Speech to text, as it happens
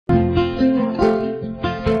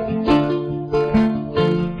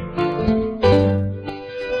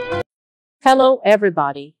Hello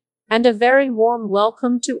everybody, and a very warm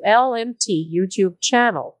welcome to LMT YouTube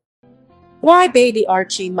channel. Why baby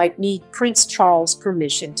Archie might need Prince Charles'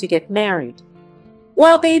 permission to get married.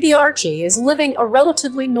 While baby Archie is living a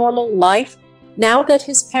relatively normal life, now that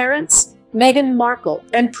his parents, Meghan Markle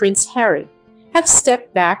and Prince Harry, have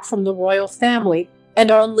stepped back from the royal family and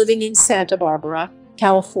are living in Santa Barbara,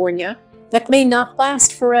 California, that may not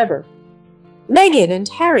last forever. Meghan and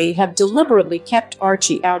Harry have deliberately kept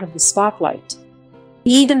Archie out of the spotlight.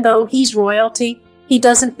 Even though he's royalty, he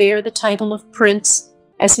doesn't bear the title of prince,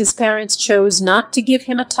 as his parents chose not to give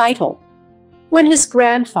him a title. When his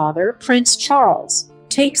grandfather, Prince Charles,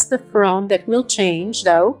 takes the throne, that will change,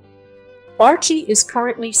 though. Archie is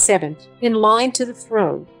currently 7th in line to the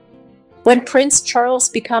throne. When Prince Charles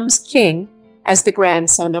becomes king, as the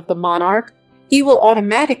grandson of the monarch, he will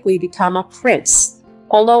automatically become a prince,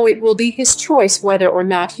 although it will be his choice whether or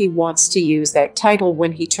not he wants to use that title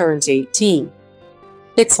when he turns 18.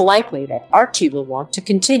 It's likely that Archie will want to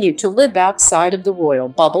continue to live outside of the royal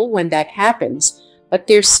bubble when that happens, but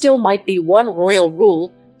there still might be one royal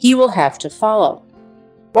rule he will have to follow.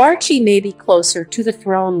 Archie may be closer to the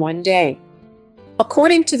throne one day.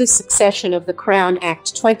 According to the Succession of the Crown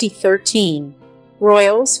Act 2013,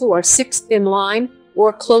 royals who are 6th in line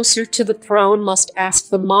or closer to the throne must ask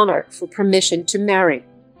the monarch for permission to marry.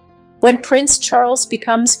 When Prince Charles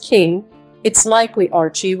becomes king, it's likely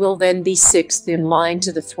Archie will then be 6th in line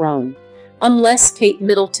to the throne, unless Kate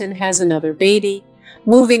Middleton has another baby,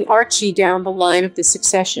 moving Archie down the line of the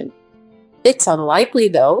succession. It's unlikely,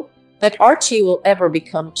 though, that Archie will ever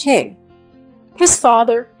become king. His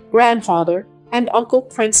father, grandfather, and Uncle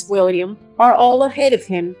Prince William are all ahead of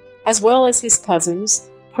him, as well as his cousins,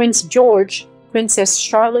 Prince George, Princess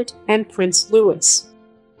Charlotte, and Prince Louis.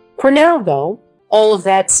 For now, though, all of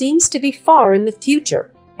that seems to be far in the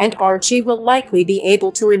future, and Archie will likely be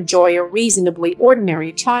able to enjoy a reasonably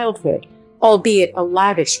ordinary childhood, albeit a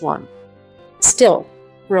lavish one. Still,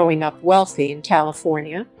 growing up wealthy in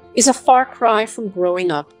California is a far cry from growing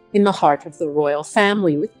up in the heart of the royal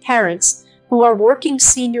family with parents who are working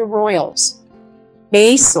senior royals.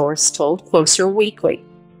 A source told Closer Weekly.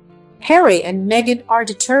 Harry and Meghan are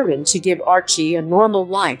determined to give Archie a normal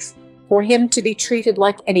life, for him to be treated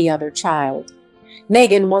like any other child.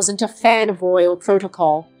 Meghan wasn't a fan of royal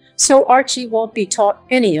protocol, so Archie won't be taught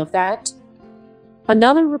any of that.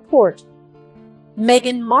 Another report.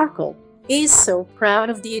 Meghan Markle is so proud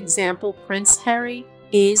of the example Prince Harry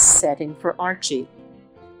is setting for Archie.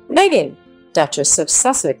 Meghan, Duchess of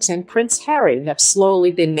Sussex, and Prince Harry have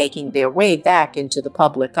slowly been making their way back into the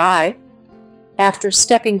public eye. After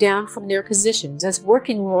stepping down from their positions as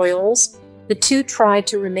working royals, the two tried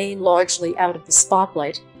to remain largely out of the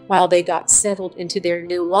spotlight while they got settled into their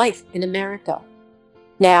new life in America.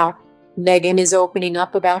 Now, Meghan is opening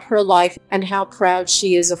up about her life and how proud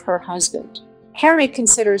she is of her husband. Harry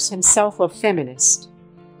considers himself a feminist.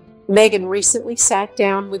 Meghan recently sat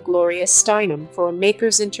down with Gloria Steinem for a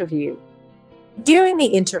Maker's interview. During the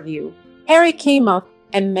interview, Harry came up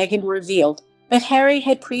and Meghan revealed that Harry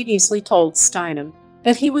had previously told Steinem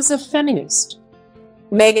that he was a feminist.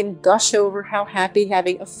 Meghan gushed over how happy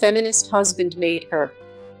having a feminist husband made her.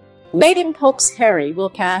 Meghan hopes Harry will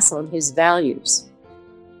pass on his values.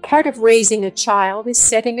 Part of raising a child is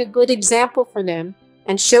setting a good example for them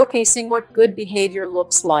and showcasing what good behavior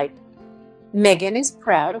looks like. Meghan is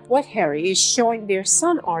proud of what Harry is showing their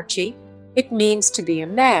son Archie it means to be a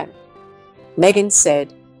man. Meghan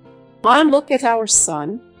said, "I look at our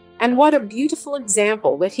son, and what a beautiful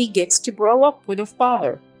example that he gets to grow up with a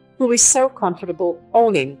father who is so comfortable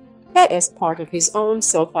owning that as part of his own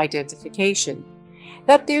self-identification,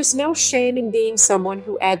 that there's no shame in being someone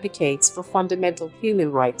who advocates for fundamental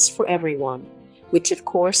human rights for everyone, which of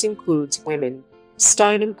course includes women,"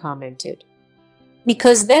 Steinem commented.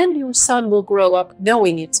 "Because then your son will grow up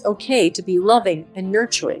knowing it's okay to be loving and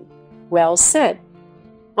nurturing." Well said.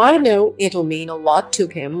 I know it'll mean a lot to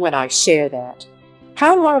him when I share that.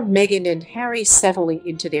 How are Meghan and Harry settling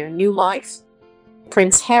into their new life?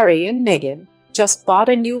 Prince Harry and Meghan just bought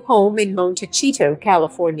a new home in Montecito,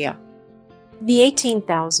 California. The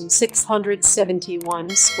 18,671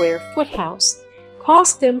 square foot house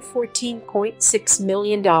cost them $14.6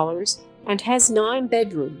 million and has 9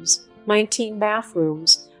 bedrooms, 19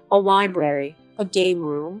 bathrooms, a library, a game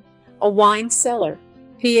room, a wine cellar,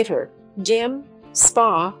 theater, gym,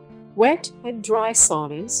 spa, wet and dry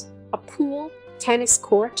saunas, a pool, tennis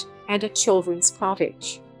court, and a children's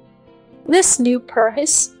cottage. This new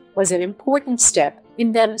purchase was an important step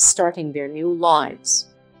in them starting their new lives.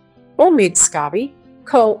 Omid Scobie,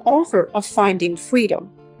 co-author of Finding Freedom,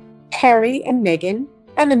 Harry and Meghan,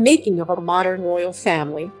 and the Making of a Modern Royal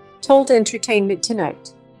Family, told Entertainment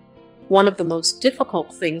Tonight. One of the most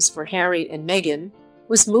difficult things for Harry and Meghan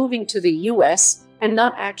was moving to the US and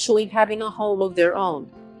not actually having a home of their own.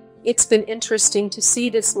 It's been interesting to see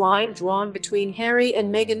this line drawn between Harry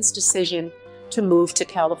and Meghan's decision to move to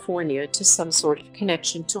California to some sort of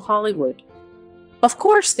connection to Hollywood. Of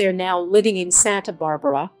course, they're now living in Santa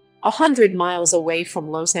Barbara, 100 miles away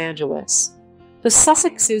from Los Angeles. The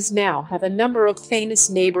Sussexes now have a number of famous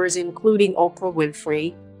neighbors, including Oprah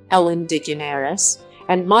Winfrey, Ellen DeGeneres,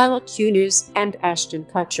 and Mila Kunis and Ashton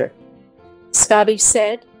Kutcher. Scotty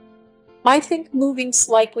said, "I think moving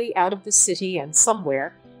slightly out of the city and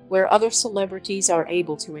somewhere where other celebrities are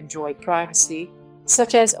able to enjoy privacy,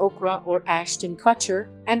 such as Oprah or Ashton Kutcher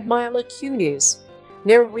and Mila Kunis,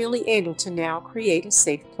 they're really able to now create a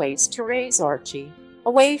safe place to raise Archie,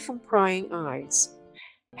 away from prying eyes.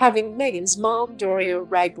 Having Meghan's mom, Doria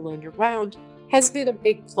Ragland, around has been a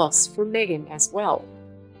big plus for Meghan as well."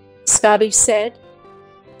 Scotty said,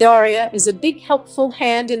 "Doria is a big helpful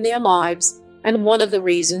hand in their lives and one of the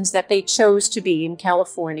reasons that they chose to be in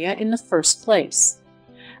California in the first place.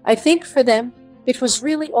 I think for them, it was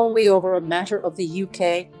really only over a matter of the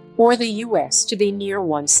UK or the US to be near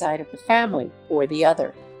one side of the family or the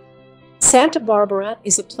other." Santa Barbara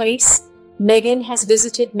is a place Meghan has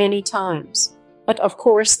visited many times, but of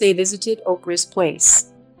course they visited Oprah's place.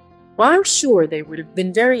 I'm sure they would have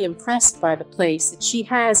been very impressed by the place that she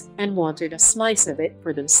has and wanted a slice of it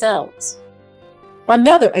for themselves.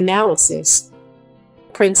 Another analysis: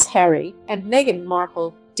 Prince Harry and Meghan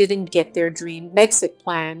Markle didn't get their dream Brexit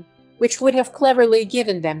plan, which would have cleverly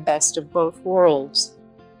given them best of both worlds.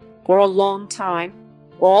 For a long time,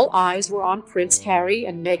 all eyes were on Prince Harry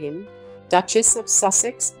and Meghan, Duchess of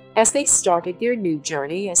Sussex, as they started their new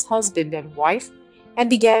journey as husband and wife and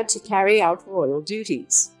began to carry out royal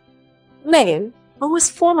duties. Meghan, who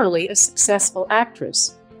was formerly a successful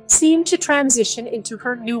actress, seemed to transition into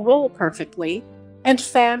her new role perfectly, and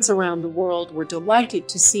fans around the world were delighted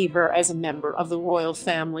to see her as a member of the royal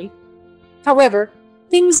family. However,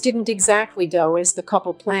 things didn't exactly go as the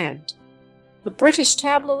couple planned. The British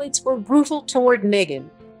tabloids were brutal toward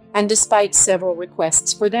Meghan, and despite several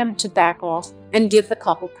requests for them to back off and give the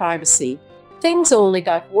couple privacy, things only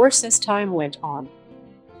got worse as time went on.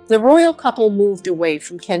 The royal couple moved away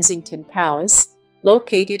from Kensington Palace,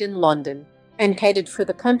 located in London, and headed for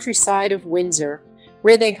the countryside of Windsor,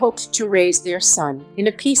 where they hoped to raise their son in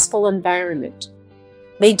a peaceful environment.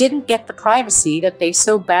 They didn't get the privacy that they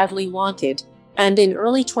so badly wanted, and in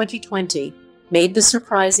early 2020 made the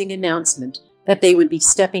surprising announcement that they would be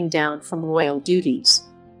stepping down from royal duties.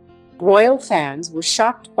 Royal fans were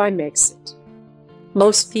shocked by Brexit.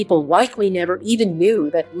 Most people likely never even knew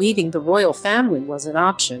that leaving the royal family was an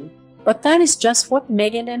option, but that is just what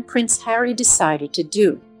Meghan and Prince Harry decided to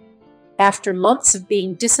do. After months of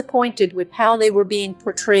being disappointed with how they were being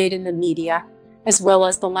portrayed in the media, as well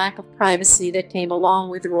as the lack of privacy that came along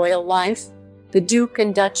with royal life, the Duke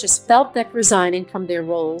and Duchess felt that resigning from their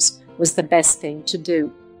roles was the best thing to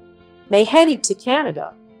do. They headed to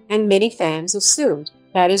Canada, and many fans assumed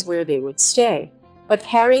that is where they would stay. But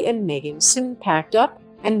Harry and Meghan soon packed up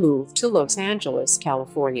and moved to Los Angeles,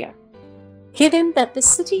 California. Given that the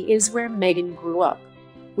city is where Meghan grew up,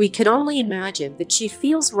 we can only imagine that she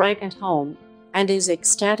feels right at home and is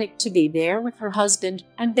ecstatic to be there with her husband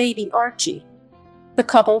and baby Archie. The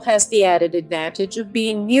couple has the added advantage of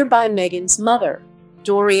being nearby Meghan's mother,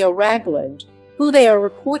 Doria Ragland, who they are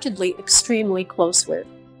reportedly extremely close with.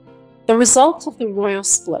 The result of the royal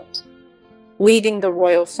split: leading the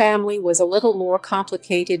royal family was a little more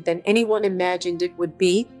complicated than anyone imagined it would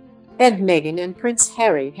be, and Meghan and Prince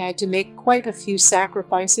Harry had to make quite a few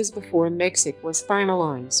sacrifices before Brexit was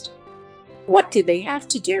finalized. What did they have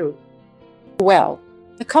to do? Well,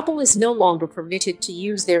 the couple is no longer permitted to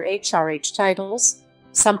use their HRH titles,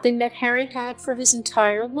 something that Harry had for his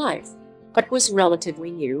entire life, but was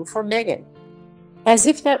relatively new for Meghan. As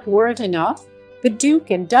if that weren't enough, the Duke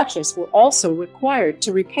and Duchess were also required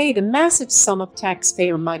to repay the massive sum of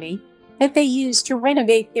taxpayer money that they used to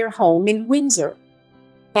renovate their home in Windsor.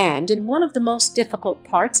 And in one of the most difficult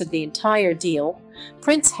parts of the entire deal,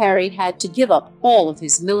 Prince Harry had to give up all of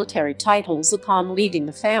his military titles upon leaving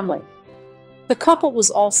the family. The couple was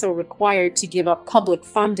also required to give up public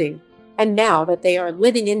funding, and now that they are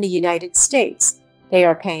living in the United States, they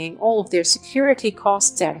are paying all of their security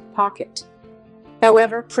costs out of pocket.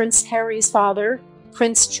 However, Prince Harry's father,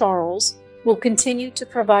 Prince Charles, will continue to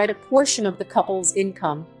provide a portion of the couple's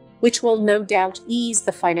income, which will no doubt ease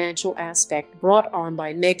the financial aspect brought on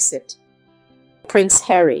by Brexit. Prince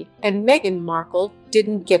Harry and Meghan Markle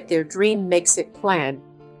didn't get their dream Brexit plan.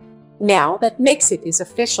 Now that Brexit is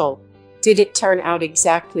official, Did it turn out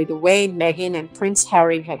exactly the way Meghan and Prince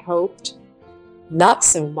Harry had hoped? Not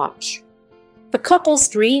so much. The couple's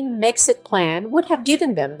dream exit plan would have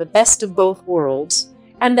given them the best of both worlds,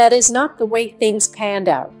 and that is not the way things panned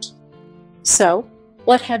out. So,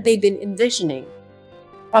 what had they been envisioning?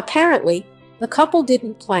 Apparently, the couple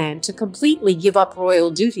didn't plan to completely give up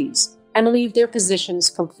royal duties and leave their positions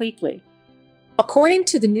completely. According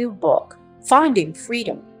to the new book, Finding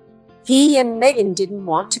Freedom, he and Meghan didn't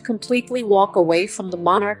want to completely walk away from the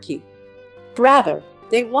monarchy. Rather,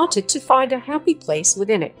 they wanted to find a happy place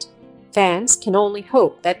within it. Fans can only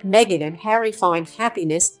hope that Meghan and Harry find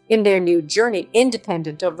happiness in their new journey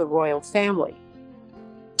independent of the royal family.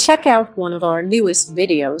 Check out one of our newest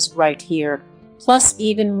videos right here, plus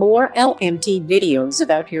even more LMT videos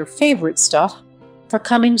about your favorite stuff. For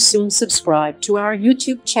coming soon, subscribe to our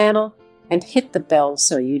YouTube channel and hit the bell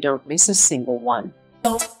so you don't miss a single one.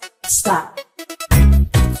 Don't stop.